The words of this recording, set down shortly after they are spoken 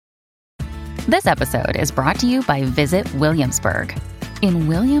This episode is brought to you by Visit Williamsburg. In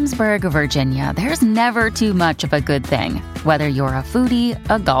Williamsburg, Virginia, there's never too much of a good thing. Whether you're a foodie,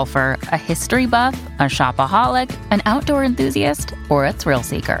 a golfer, a history buff, a shopaholic, an outdoor enthusiast, or a thrill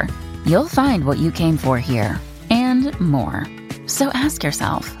seeker, you'll find what you came for here and more. So ask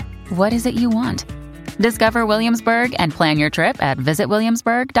yourself, what is it you want? Discover Williamsburg and plan your trip at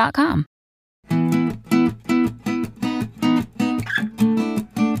visitwilliamsburg.com.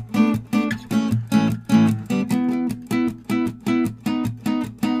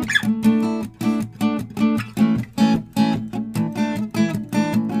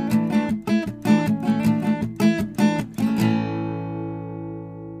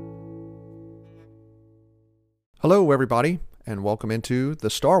 Hello, everybody, and welcome into the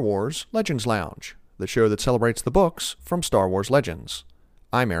Star Wars Legends Lounge, the show that celebrates the books from Star Wars Legends.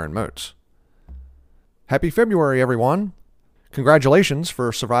 I'm Aaron Moats. Happy February, everyone! Congratulations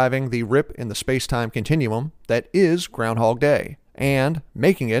for surviving the rip in the space-time continuum that is Groundhog Day, and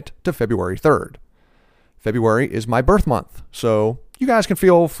making it to February 3rd. February is my birth month, so you guys can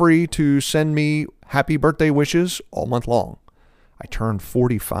feel free to send me happy birthday wishes all month long. I turned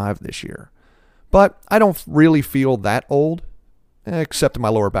 45 this year. But I don't really feel that old, except in my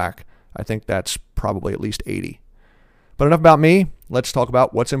lower back. I think that's probably at least 80. But enough about me. Let's talk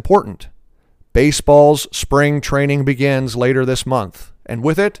about what's important. Baseball's spring training begins later this month, and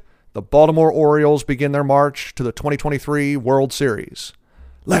with it, the Baltimore Orioles begin their march to the 2023 World Series.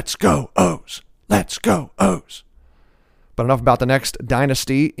 Let's go, O's! Let's go, O's! But enough about the next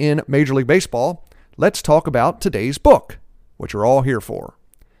dynasty in Major League Baseball. Let's talk about today's book, which you're all here for.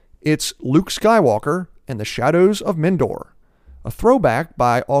 It's Luke Skywalker and the Shadows of Mindor, a throwback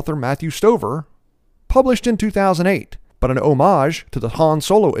by author Matthew Stover, published in 2008, but an homage to the Han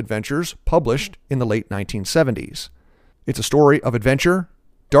Solo adventures published in the late 1970s. It's a story of adventure,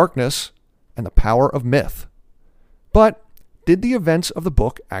 darkness, and the power of myth. But did the events of the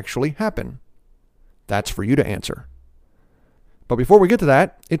book actually happen? That's for you to answer. But before we get to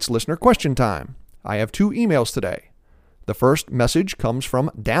that, it's listener question time. I have 2 emails today. The first message comes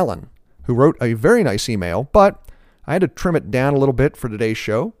from Dallin, who wrote a very nice email, but I had to trim it down a little bit for today's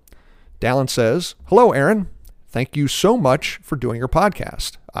show. Dallin says, "Hello, Aaron. Thank you so much for doing your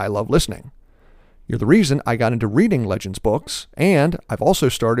podcast. I love listening. You're the reason I got into reading Legends books, and I've also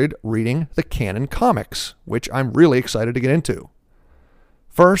started reading the canon comics, which I'm really excited to get into.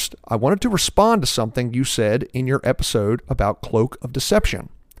 First, I wanted to respond to something you said in your episode about Cloak of Deception,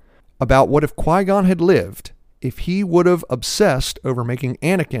 about what if Qui-Gon had lived, if he would have obsessed over making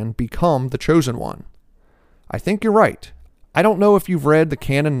Anakin become the Chosen One. I think you're right. I don't know if you've read the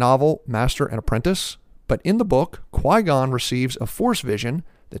canon novel Master and Apprentice, but in the book, Qui-Gon receives a Force vision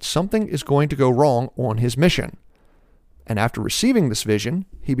that something is going to go wrong on his mission. And after receiving this vision,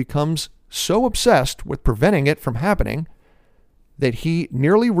 he becomes so obsessed with preventing it from happening that he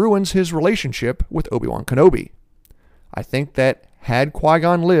nearly ruins his relationship with Obi-Wan Kenobi. I think that had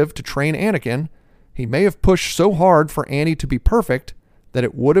Qui-Gon lived to train Anakin, he may have pushed so hard for Annie to be perfect that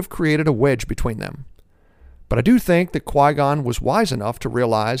it would have created a wedge between them. But I do think that Qui-Gon was wise enough to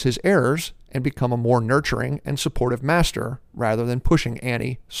realize his errors and become a more nurturing and supportive master rather than pushing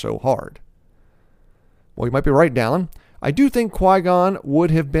Annie so hard." Well, you might be right, Dallin. I do think Qui-Gon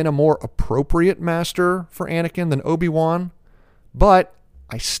would have been a more appropriate master for Anakin than Obi-Wan, but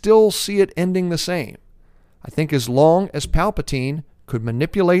I still see it ending the same. I think as long as Palpatine could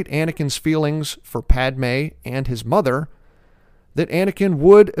manipulate Anakin's feelings for Padme and his mother, that Anakin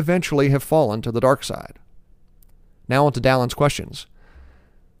would eventually have fallen to the dark side. Now on to Dallin's questions.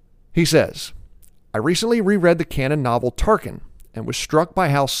 He says, I recently reread the canon novel Tarkin and was struck by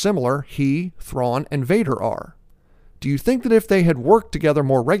how similar he, Thrawn, and Vader are. Do you think that if they had worked together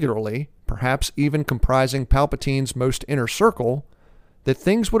more regularly, perhaps even comprising Palpatine's most inner circle, that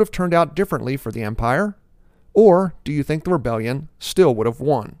things would have turned out differently for the Empire? Or do you think the rebellion still would have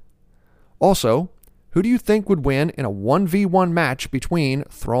won? Also, who do you think would win in a 1v1 match between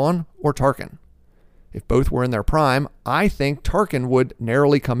Thrawn or Tarkin? If both were in their prime, I think Tarkin would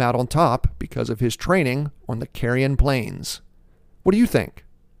narrowly come out on top because of his training on the Carrion Plains. What do you think?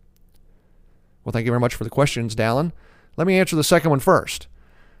 Well, thank you very much for the questions, Dallin. Let me answer the second one first.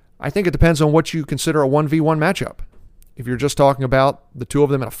 I think it depends on what you consider a 1v1 matchup. If you're just talking about the two of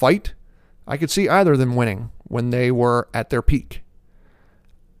them in a fight, I could see either of them winning when they were at their peak.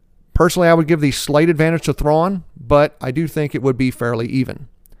 Personally, I would give the slight advantage to Thrawn, but I do think it would be fairly even.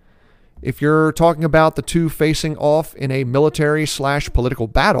 If you're talking about the two facing off in a military/political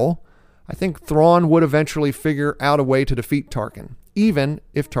battle, I think Thrawn would eventually figure out a way to defeat Tarkin, even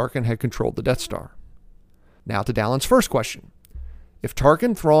if Tarkin had controlled the Death Star. Now to Dallin's first question. If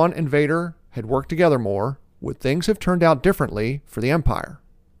Tarkin, Thrawn, and Vader had worked together more, would things have turned out differently for the Empire?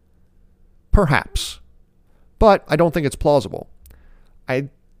 Perhaps. But I don't think it's plausible. I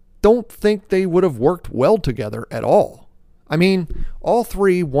don't think they would have worked well together at all. I mean, all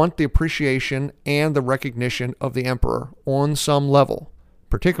three want the appreciation and the recognition of the Emperor on some level,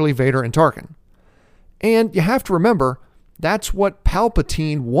 particularly Vader and Tarkin. And you have to remember, that's what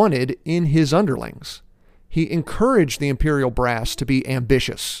Palpatine wanted in his underlings. He encouraged the Imperial brass to be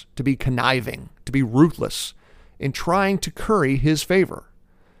ambitious, to be conniving, to be ruthless, in trying to curry his favor.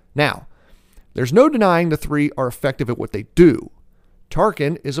 Now, there's no denying the three are effective at what they do.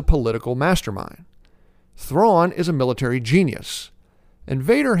 Tarkin is a political mastermind. Thrawn is a military genius. And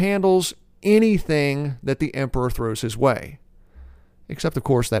Vader handles anything that the Emperor throws his way. Except, of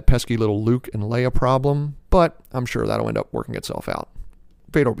course, that pesky little Luke and Leia problem, but I'm sure that'll end up working itself out.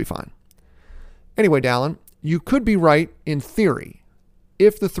 Vader will be fine. Anyway, Dallin, you could be right in theory.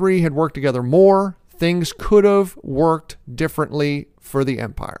 If the three had worked together more, things could have worked differently for the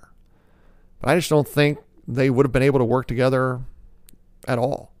Empire. But I just don't think they would have been able to work together at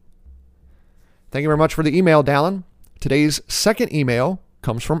all. Thank you very much for the email, Dallin. Today's second email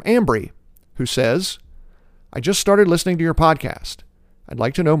comes from Ambry, who says, I just started listening to your podcast. I'd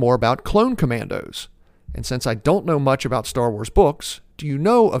like to know more about clone commandos. And since I don't know much about Star Wars books, do you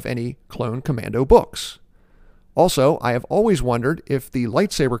know of any clone commando books? Also, I have always wondered if the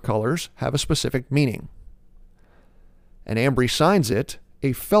lightsaber colors have a specific meaning. And Ambry signs it,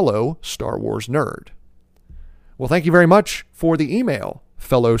 a fellow Star Wars nerd. Well, thank you very much for the email,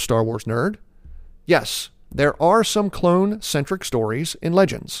 fellow Star Wars nerd. Yes, there are some clone-centric stories in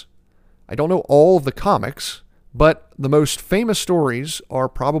Legends. I don't know all of the comics, but the most famous stories are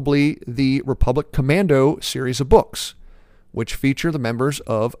probably the Republic Commando series of books, which feature the members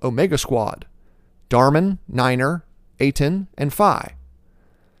of Omega Squad, Darman, Niner, Aten, and Phi.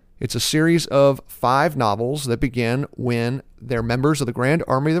 It's a series of 5 novels that begin when they're members of the Grand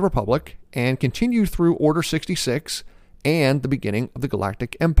Army of the Republic and continue through Order 66 and the beginning of the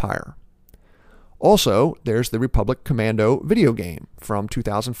Galactic Empire. Also, there's the Republic Commando video game from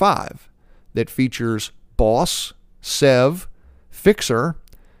 2005 that features Boss, Sev, Fixer,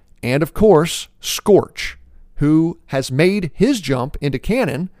 and of course, Scorch, who has made his jump into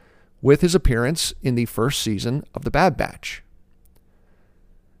canon with his appearance in the first season of The Bad Batch.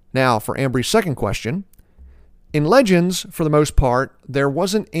 Now, for Ambry's second question, in Legends, for the most part, there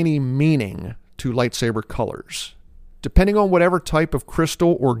wasn't any meaning to lightsaber colors. Depending on whatever type of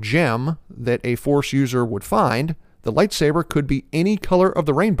crystal or gem that a Force user would find, the lightsaber could be any color of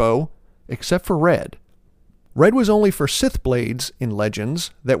the rainbow except for red. Red was only for Sith blades in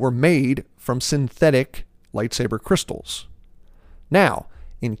Legends that were made from synthetic lightsaber crystals. Now,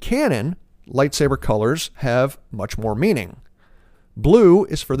 in canon, lightsaber colors have much more meaning. Blue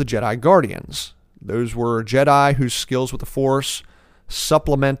is for the Jedi Guardians. Those were Jedi whose skills with the Force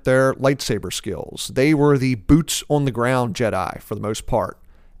supplement their lightsaber skills. They were the boots-on-the-ground Jedi, for the most part,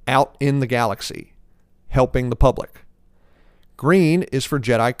 out in the galaxy, helping the public. Green is for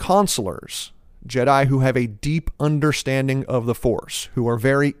Jedi Consulars, Jedi who have a deep understanding of the Force, who are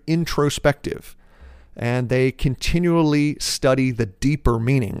very introspective, and they continually study the deeper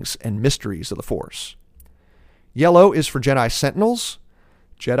meanings and mysteries of the Force. Yellow is for Jedi Sentinels,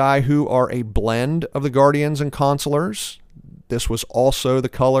 Jedi who are a blend of the Guardians and Consulars. This was also the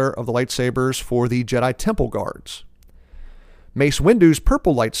color of the lightsabers for the Jedi Temple Guards. Mace Windu's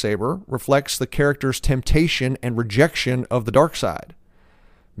purple lightsaber reflects the character's temptation and rejection of the dark side.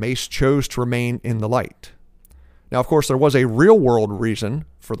 Mace chose to remain in the light. Now, of course, there was a real-world reason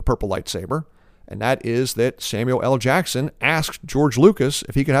for the purple lightsaber, and that is that Samuel L. Jackson asked George Lucas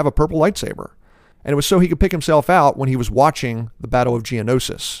if he could have a purple lightsaber. And it was so he could pick himself out when he was watching the Battle of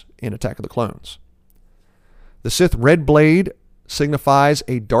Geonosis in Attack of the Clones. The Sith Red Blade signifies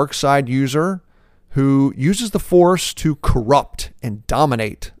a dark side user who uses the Force to corrupt and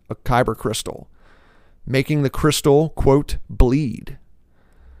dominate a kyber crystal, making the crystal, quote, bleed.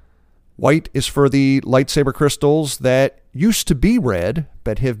 White is for the lightsaber crystals that used to be red,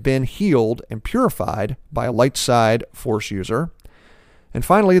 but have been healed and purified by a light side Force user. And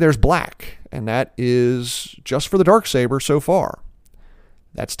finally, there's black, and that is just for the Darksaber so far.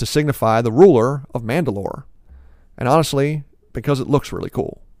 That's to signify the ruler of Mandalore. And honestly, because it looks really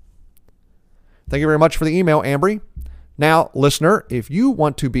cool. Thank you very much for the email, Ambry. Now, listener, if you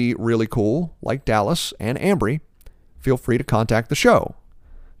want to be really cool, like Dallas and Ambry, feel free to contact the show.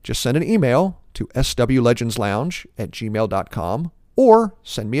 Just send an email to swlegendslounge@gmail.com or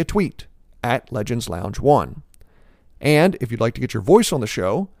send me a tweet @legendslounge1. And if you'd like to get your voice on the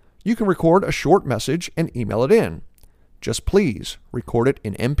show, you can record a short message and email it in. Just please record it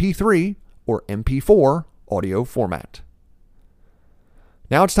in MP3 or MP4 audio format.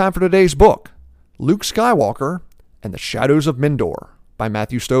 Now it's time for today's book, Luke Skywalker and the Shadows of Mindor by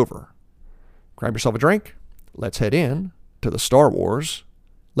Matthew Stover. Grab yourself a drink. Let's head in to the Star Wars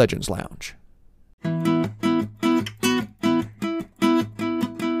Legends Lounge.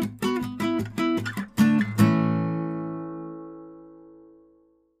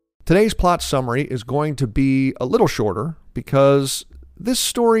 Today's plot summary is going to be a little shorter because this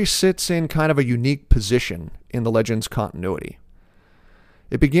story sits in kind of a unique position in the Legends continuity.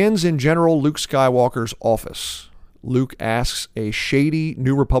 It begins in General Luke Skywalker's office. Luke asks a shady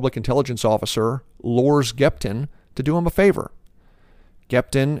New Republic intelligence officer, Lors Gepton, to do him a favor.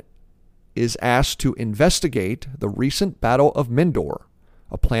 Gepton is asked to investigate the recent Battle of Mindor,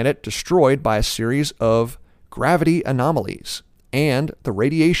 a planet destroyed by a series of gravity anomalies and the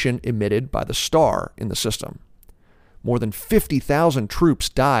radiation emitted by the star in the system. More than 50,000 troops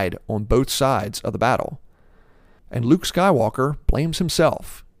died on both sides of the battle, and Luke Skywalker blames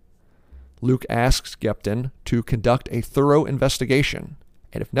himself. Luke asks Gepton to conduct a thorough investigation,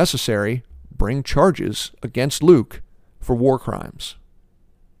 and if necessary, bring charges against Luke for war crimes.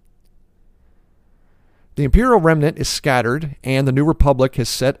 The Imperial remnant is scattered, and the New Republic has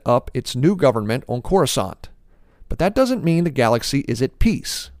set up its new government on Coruscant. But that doesn't mean the galaxy is at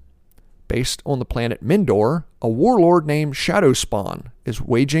peace. Based on the planet Mindor, a warlord named Shadowspawn is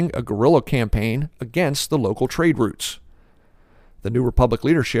waging a guerrilla campaign against the local trade routes. The New Republic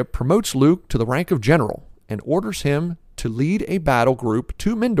leadership promotes Luke to the rank of general and orders him to lead a battle group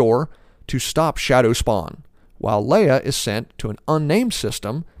to Mindor to stop Shadowspawn, while Leia is sent to an unnamed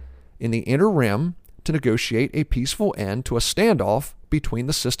system in the Inner Rim to negotiate a peaceful end to a standoff between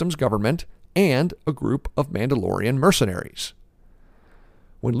the system's government and a group of Mandalorian mercenaries.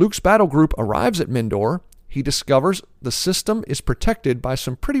 When Luke's battle group arrives at Mindor, he discovers the system is protected by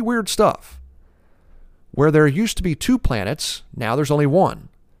some pretty weird stuff. Where there used to be 2 planets, now there's only 1,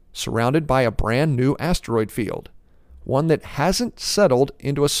 surrounded by a brand new asteroid field, one that hasn't settled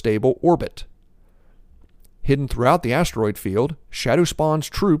into a stable orbit. Hidden throughout the asteroid field, Shadowspawn's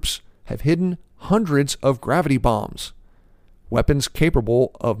troops have hidden hundreds of gravity bombs, weapons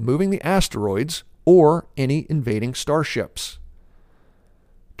capable of moving the asteroids or any invading starships.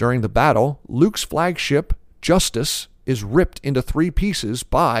 During the battle, Luke's flagship, Justice, is ripped into 3 pieces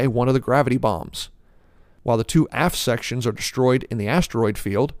by one of the gravity bombs. While the 2 aft sections are destroyed in the asteroid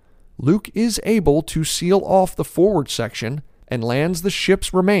field, Luke is able to seal off the forward section and lands the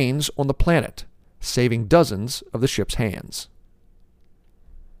ship's remains on the planet, saving dozens of the ship's hands.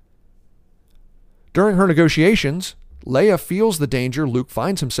 During her negotiations, Leia feels the danger Luke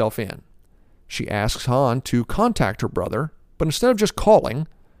finds himself in. She asks Han to contact her brother, but instead of just calling,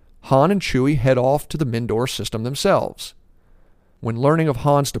 Han and Chewie head off to the Mindor system themselves. When learning of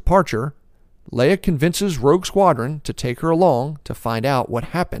Han's departure, Leia convinces Rogue Squadron to take her along to find out what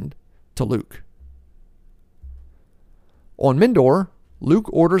happened to Luke. On Mindor, Luke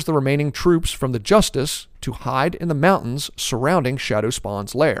orders the remaining troops from the Justice to hide in the mountains surrounding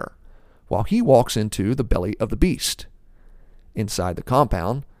Shadowspawn's lair, while he walks into the belly of the beast. Inside the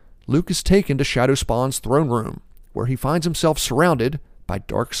compound, Luke is taken to Shadowspawn's throne room, where he finds himself surrounded by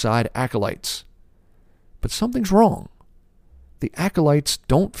dark side acolytes. But something's wrong. The acolytes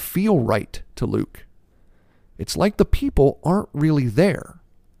don't feel right to Luke. It's like the people aren't really there.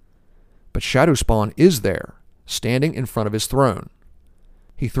 But Shadowspawn is there, standing in front of his throne.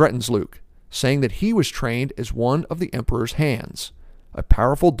 He threatens Luke, saying that he was trained as one of the Emperor's hands, a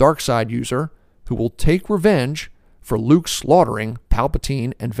powerful dark side user who will take revenge for Luke slaughtering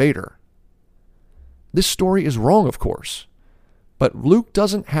Palpatine and Vader. This story is wrong, of course, but Luke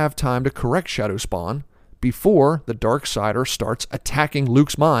doesn't have time to correct Shadowspawn before the Darksider starts attacking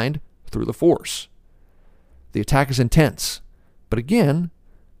Luke's mind through the Force. The attack is intense, but again,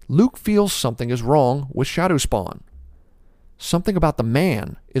 Luke feels something is wrong with Shadowspawn. Something about the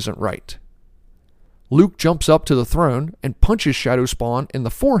man isn't right. Luke jumps up to the throne and punches Shadowspawn in the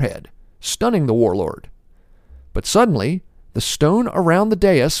forehead, stunning the warlord. But suddenly, the stone around the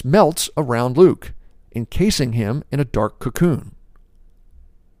dais melts around Luke, encasing him in a dark cocoon.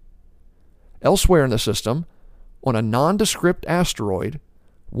 Elsewhere in the system, on a nondescript asteroid,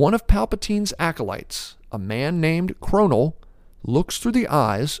 one of Palpatine's acolytes, a man named Chronal, looks through the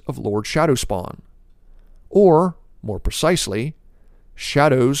eyes of Lord Shadowspawn. Or, more precisely,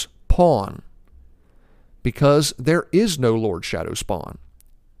 Shadow's pawn. Because there is no Lord Shadowspawn.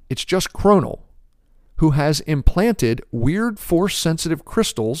 It's just Chronal, who has implanted weird Force-sensitive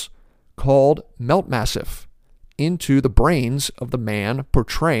crystals called Meltmassif into the brains of the man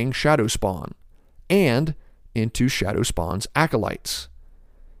portraying Shadowspawn and into Shadowspawn's acolytes.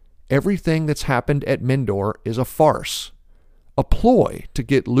 everything that's happened at Mindor is a farce, a ploy to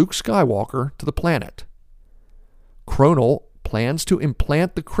get Luke Skywalker to the planet. Cronal plans to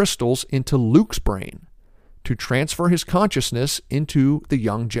implant the crystals into Luke's brain to transfer his consciousness into the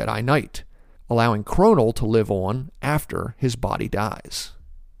young Jedi Knight, allowing Cronal to live on after his body dies.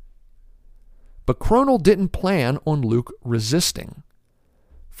 But Cronal didn't plan on Luke resisting.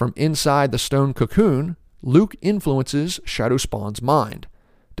 From inside the stone cocoon, Luke influences Shadowspawn's mind,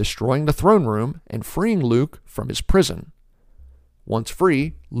 destroying the throne room and freeing Luke from his prison. Once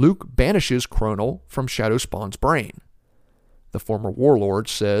free, Luke banishes Cronal from Shadowspawn's brain. The former warlord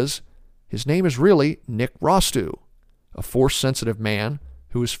says his name is really Nick Rostu, a Force-sensitive man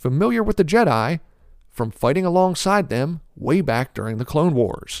who is familiar with the Jedi from fighting alongside them way back during the Clone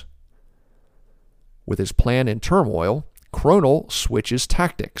Wars. With his plan in turmoil, Cronal switches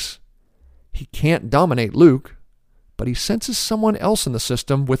tactics. He can't dominate Luke, but he senses someone else in the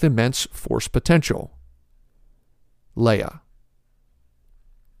system with immense Force potential. Leia.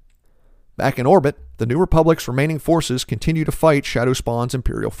 Back in orbit, the New Republic's remaining forces continue to fight Shadowspawn's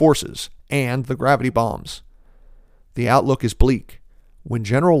Imperial forces and the gravity bombs. The outlook is bleak when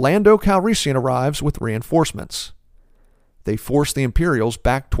General Lando Calrissian arrives with reinforcements. They force the Imperials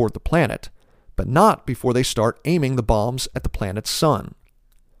back toward the planet, but not before they start aiming the bombs at the planet's sun.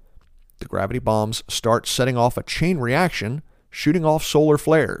 The gravity bombs start setting off a chain reaction, shooting off solar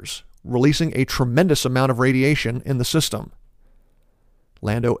flares, releasing a tremendous amount of radiation in the system.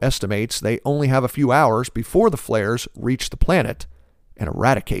 Lando estimates they only have a few hours before the flares reach the planet and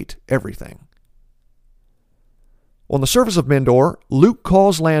eradicate everything. On the surface of Mindor, Luke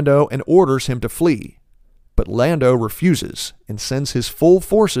calls Lando and orders him to flee, but Lando refuses and sends his full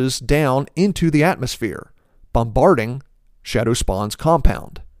forces down into the atmosphere, bombarding Shadowspawn's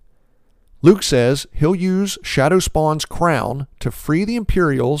compound. Luke says he'll use Shadowspawn's crown to free the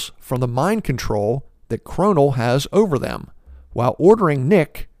Imperials from the mind control that Cronal has over them, while ordering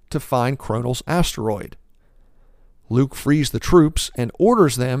Nick to find Cronal's asteroid. Luke frees the troops and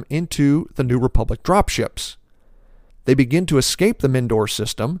orders them into the New Republic dropships. They begin to escape the Mindor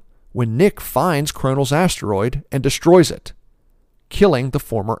system when Nick finds Cronal's asteroid and destroys it, killing the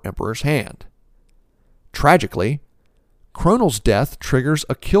former Emperor's hand. Tragically, Cronal's death triggers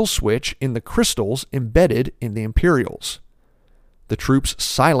a kill switch in the crystals embedded in the Imperials. The troops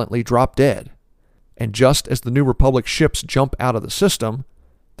silently drop dead, and just as the New Republic ships jump out of the system,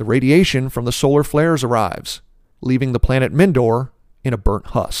 the radiation from the solar flares arrives, leaving the planet Mindor in a burnt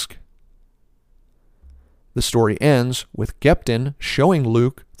husk. The story ends with Gepton showing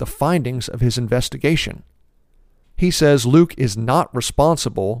Luke the findings of his investigation. He says Luke is not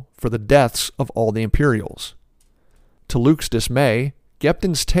responsible for the deaths of all the Imperials. To Luke's dismay,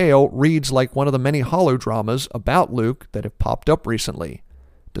 Gepton's tale reads like one of the many holodramas about Luke that have popped up recently,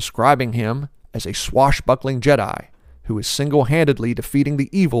 describing him as a swashbuckling Jedi who is single-handedly defeating the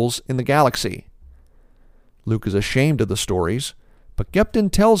evils in the galaxy. Luke is ashamed of the stories, but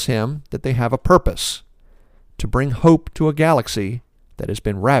Gepton tells him that they have a purpose: to bring hope to a galaxy that has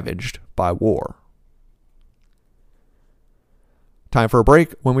been ravaged by war. Time for a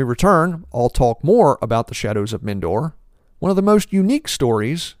break. When we return, I'll talk more about the Shadows of Mindor, one of the most unique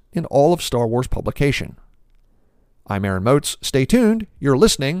stories in all of Star Wars publication. I'm Aaron Moats. Stay tuned. You're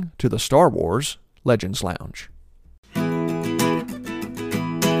listening to the Star Wars Legends Lounge.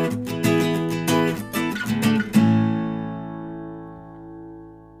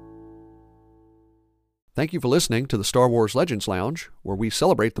 Thank you for listening to the Star Wars Legends Lounge, where we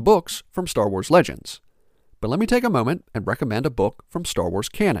celebrate the books from Star Wars Legends. But let me take a moment and recommend a book from Star Wars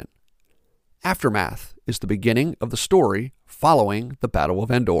canon. Aftermath is the beginning of the story following the Battle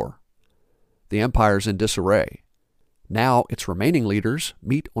of Endor. The Empire's in disarray. Now its remaining leaders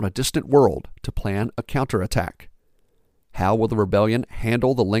meet on a distant world to plan a counterattack. How will the rebellion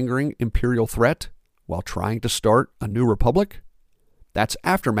handle the lingering Imperial threat while trying to start a new republic? That's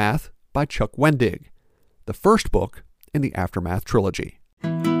Aftermath by Chuck Wendig, the first book in the Aftermath trilogy.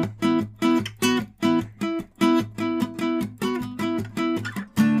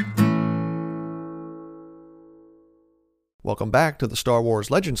 Welcome back to the Star Wars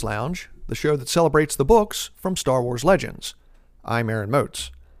Legends Lounge, the show that celebrates the books from Star Wars Legends. I'm Aaron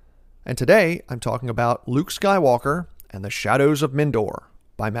Moats, and today I'm talking about Luke Skywalker and the Shadows of Mindor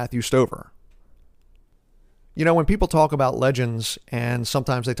by Matthew Stover. You know, when people talk about legends, and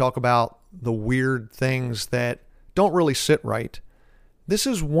sometimes they talk about the weird things that don't really sit right, this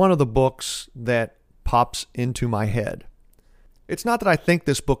is one of the books that pops into my head. It's not that I think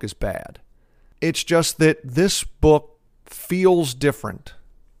this book is bad. It's just that this book feels different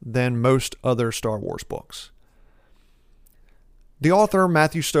than most other Star Wars books. The author,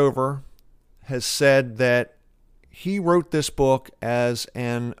 Matthew Stover, has said that he wrote this book as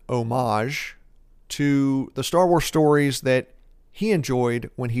an homage to the Star Wars stories that he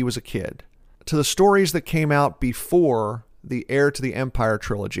enjoyed when he was a kid, to the stories that came out before the Heir to the Empire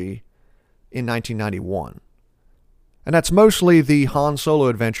trilogy in 1991. And that's mostly the Han Solo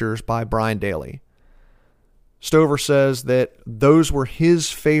adventures by Brian Daley. Stover says that those were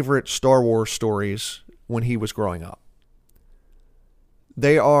his favorite Star Wars stories when he was growing up.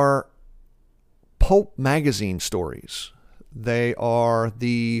 They are pulp magazine stories. They are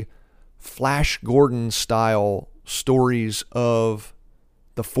the Flash Gordon style stories of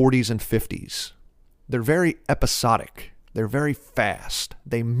the 40s and 50s. They're very episodic. They're very fast.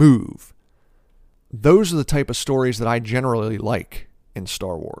 They move. Those are the type of stories that I generally like in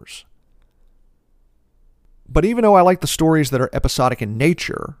Star Wars. But even though I like the stories that are episodic in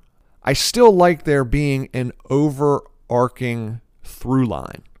nature, I still like there being an overarching through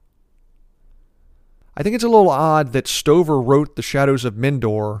line. I think it's a little odd that Stover wrote The Shadows of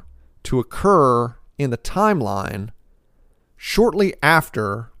Mindor to occur in the timeline shortly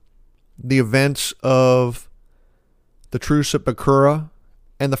after the events of the Truce at Bakura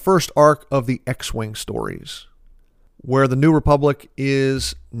and the first arc of the X-Wing stories, where the New Republic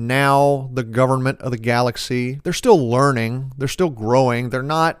is now the government of the galaxy. They're still learning. They're still growing. They're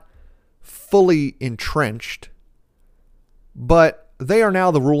not fully entrenched, but they are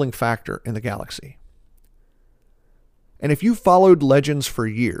now the ruling factor in the galaxy. And if you followed Legends for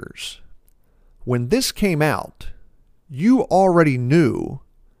years, when this came out, you already knew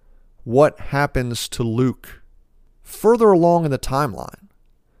what happens to Luke further along in the timeline.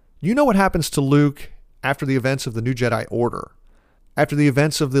 You know what happens to Luke after the events of the New Jedi Order, after the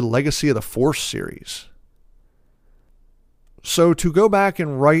events of the Legacy of the Force series. So to go back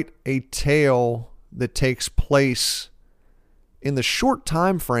and write a tale that takes place in the short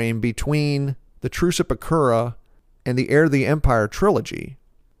time frame between the Truce at Bakura and the Heir to the Empire trilogy,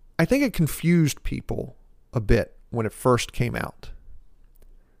 I think it confused people a bit when it first came out.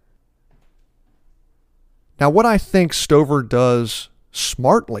 Now, what I think Stover does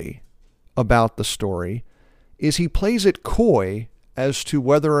smartly about the story is he plays it coy as to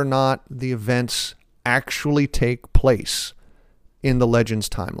whether or not the events actually take place in the Legends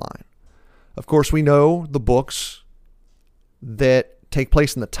timeline. Of course, we know the books that take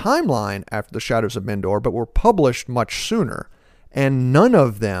place in the timeline after the Shadows of Mindor, but were published much sooner, and none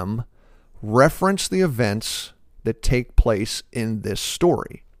of them reference the events that take place in this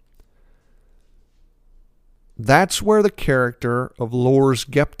story. That's where the character of Lors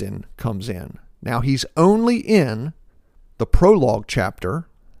Gepton comes in. Now, he's only in the prologue chapter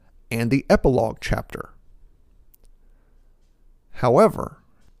and the epilogue chapter. However,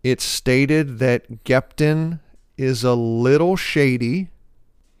 it's stated that Gepton is a little shady.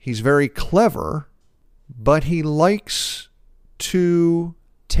 He's very clever, but he likes to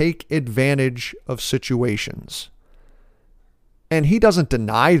take advantage of situations. And he doesn't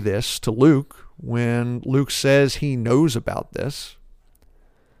deny this to Luke when Luke says he knows about this.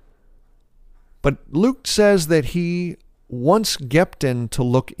 But Luke says that he wants Gepton to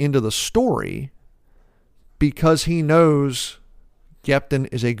look into the story because he knows Gepton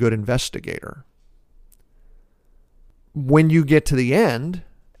is a good investigator. When you get to the end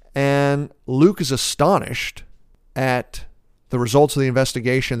and Luke is astonished at the results of the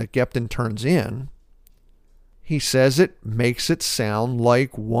investigation that Gepton turns in, he says it makes it sound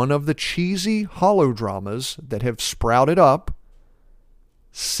like one of the cheesy holodramas that have sprouted up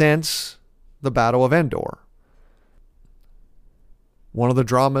since the Battle of Endor. One of the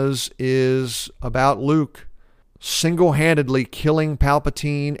dramas is about Luke single-handedly killing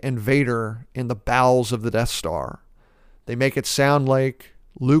Palpatine and Vader in the bowels of the Death Star. They make it sound like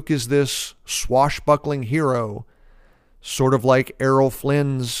Luke is this swashbuckling hero, sort of like Errol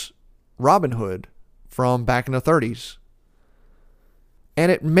Flynn's Robin Hood from back in the 30s.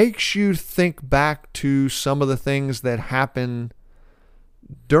 And it makes you think back to some of the things that happen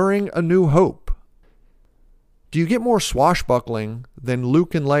during A New Hope. Do you get more swashbuckling than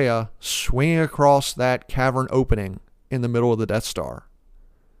Luke and Leia swinging across that cavern opening in the middle of the Death Star?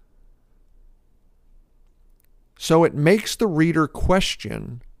 So it makes the reader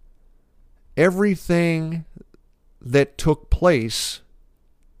question everything that took place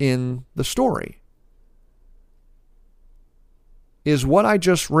in the story. Is what I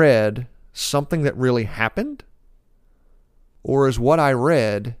just read something that really happened? Or is what I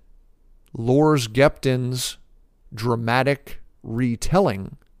read Lors Gepton's dramatic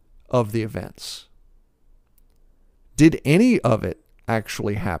retelling of the events? Did any of it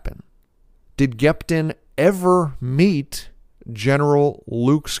actually happen? Did Gepton ever meet General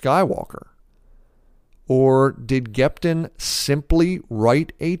Luke Skywalker? Or did Gepton simply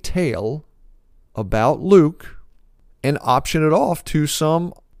write a tale about Luke and option it off to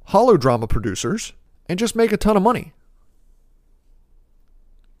some holodrama producers and just make a ton of money?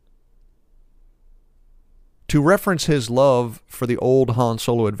 To reference his love for the old Han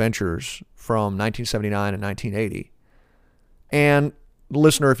Solo adventures from 1979 and 1980, and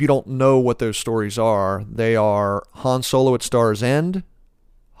listener, if you don't know what those stories are, they are Han Solo at Star's End,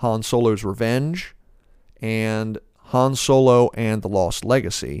 Han Solo's Revenge, and Han Solo and the Lost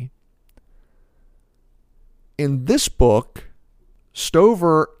Legacy. In this book,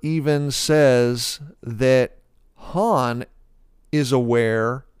 Stover even says that Han is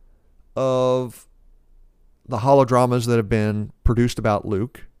aware of the holodramas that have been produced about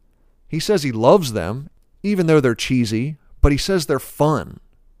Luke. He says he loves them, even though they're cheesy, but he says they're fun.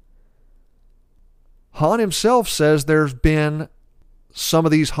 Han himself says there's been some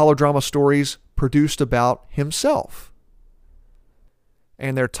of these holodrama stories produced about himself,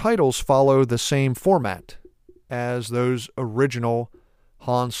 and their titles follow the same format as those original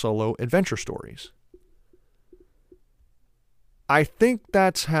Han Solo adventure stories. I think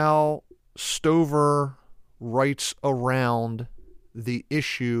that's how Stover writes around the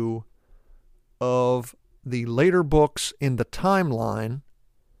issue of the later books in the timeline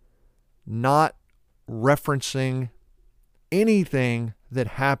not referencing anything that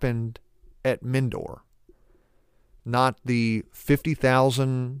happened at Mindor. Not the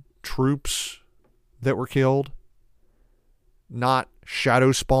 50,000 troops that were killed, not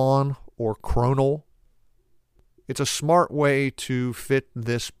Shadow Spawn or Chronal. It's a smart way to fit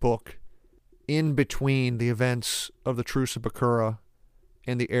this book in between the events of the Truce of Bakura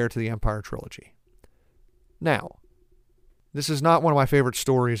and the Heir to the Empire trilogy. Now, this is not one of my favorite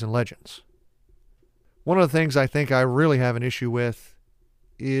stories in Legends. One of the things I think I really have an issue with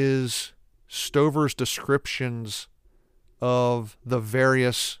is Stover's descriptions of the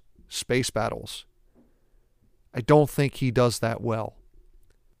various space battles. I don't think he does that well.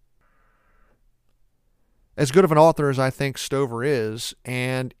 As good of an author as I think Stover is,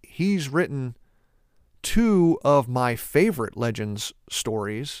 and he's written two of my favorite Legends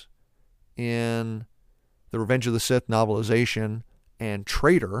stories in the Revenge of the Sith novelization and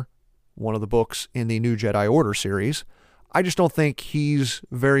Traitor, one of the books in the New Jedi Order series, I just don't think he's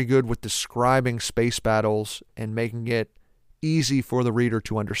very good with describing space battles and making it easy for the reader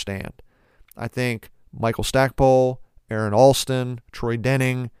to understand. I think Michael Stackpole, Aaron Alston, Troy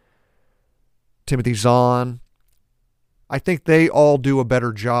Denning, Timothy Zahn, I think they all do a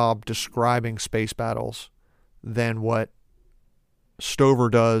better job describing space battles than what Stover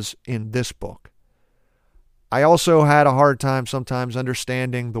does in this book. I also had a hard time sometimes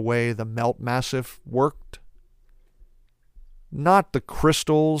understanding the way the Melt Massif worked. Not the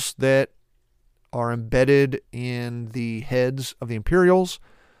crystals that are embedded in the heads of the Imperials,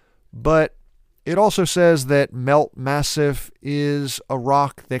 but it also says that Melt Massif is a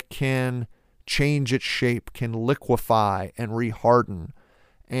rock that can change its shape, can liquefy and reharden.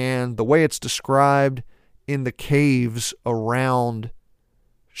 And the way it's described in the caves around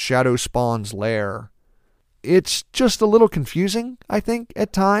Shadow Spawn's lair, it's just a little confusing, I think,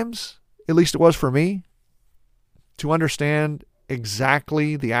 at times. At least it was for me, to understand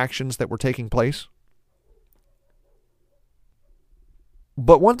exactly the actions that were taking place.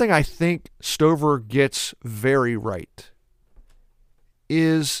 But one thing I think Stover gets very right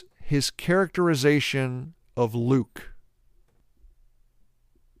is his characterization of Luke.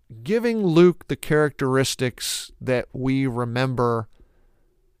 Giving Luke the characteristics that we remember,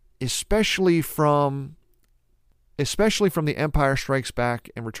 especially from The Empire Strikes Back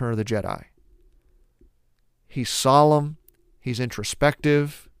and Return of the Jedi. He's solemn, he's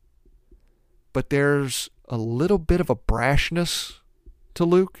introspective, but there's a little bit of a brashness to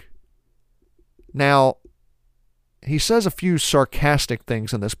Luke. Now, he says a few sarcastic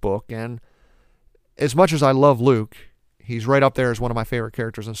things in this book, and as much as I love Luke, he's right up there as one of my favorite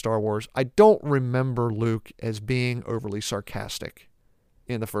characters in Star Wars. I don't remember Luke as being overly sarcastic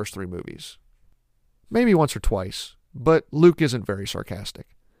in the first three movies. Maybe once or twice, but Luke isn't very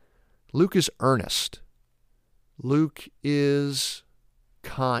sarcastic. Luke is earnest. Luke is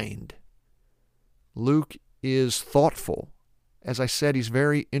kind. Luke is thoughtful. As I said, he's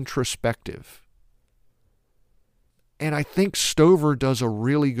very introspective. And I think Stover does a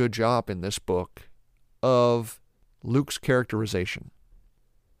really good job in this book of Luke's characterization.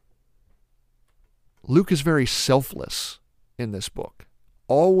 Luke is very selfless in this book,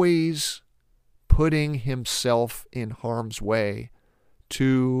 always putting himself in harm's way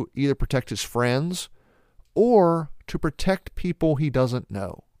to either protect his friends or to protect people he doesn't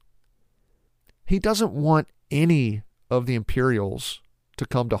know. He doesn't want any of the Imperials to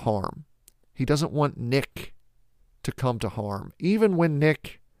come to harm. He doesn't want Nick to come to harm, even when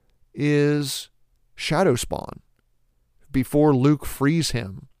Nick is Shadow Spawn, before Luke frees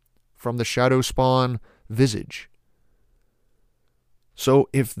him from the Shadow Spawn visage. So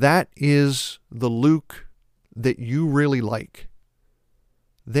if that is the Luke that you really like,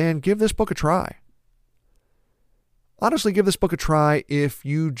 then give this book a try. Honestly, give this book a try if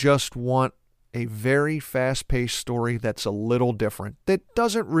you just want a very fast-paced story that's a little different, that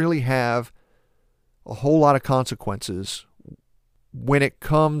doesn't really have a whole lot of consequences when it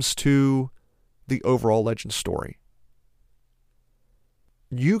comes to the overall Legends story.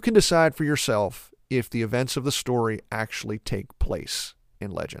 You can decide for yourself if the events of the story actually take place in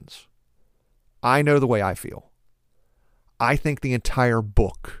Legends. I know the way I feel. I think the entire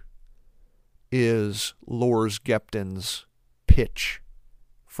book is Lors Gepton's pitch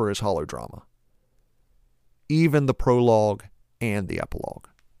for his holodrama. Even the prologue and the epilogue.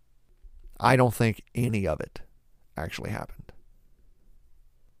 I don't think any of it actually happened.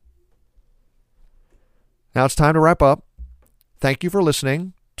 Now it's time to wrap up. Thank you for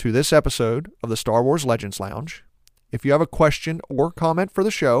listening to this episode of the Star Wars Legends Lounge. If you have a question or comment for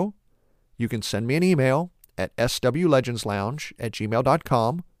the show, you can send me an email at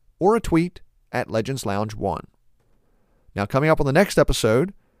swlegendslounge@gmail.com or a tweet at legendslounge1. Now coming up on the next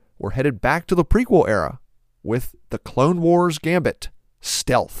episode, we're headed back to the prequel era with The Clone Wars Gambit,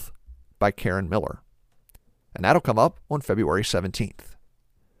 Stealth by Karen Miller. And that'll come up on February 17th.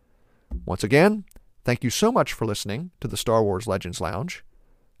 Once again, thank you so much for listening to the Star Wars Legends Lounge.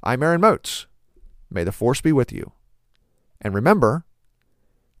 I'm Aaron Moats. May the Force be with you. And remember,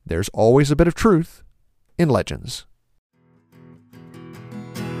 there's always a bit of truth in Legends.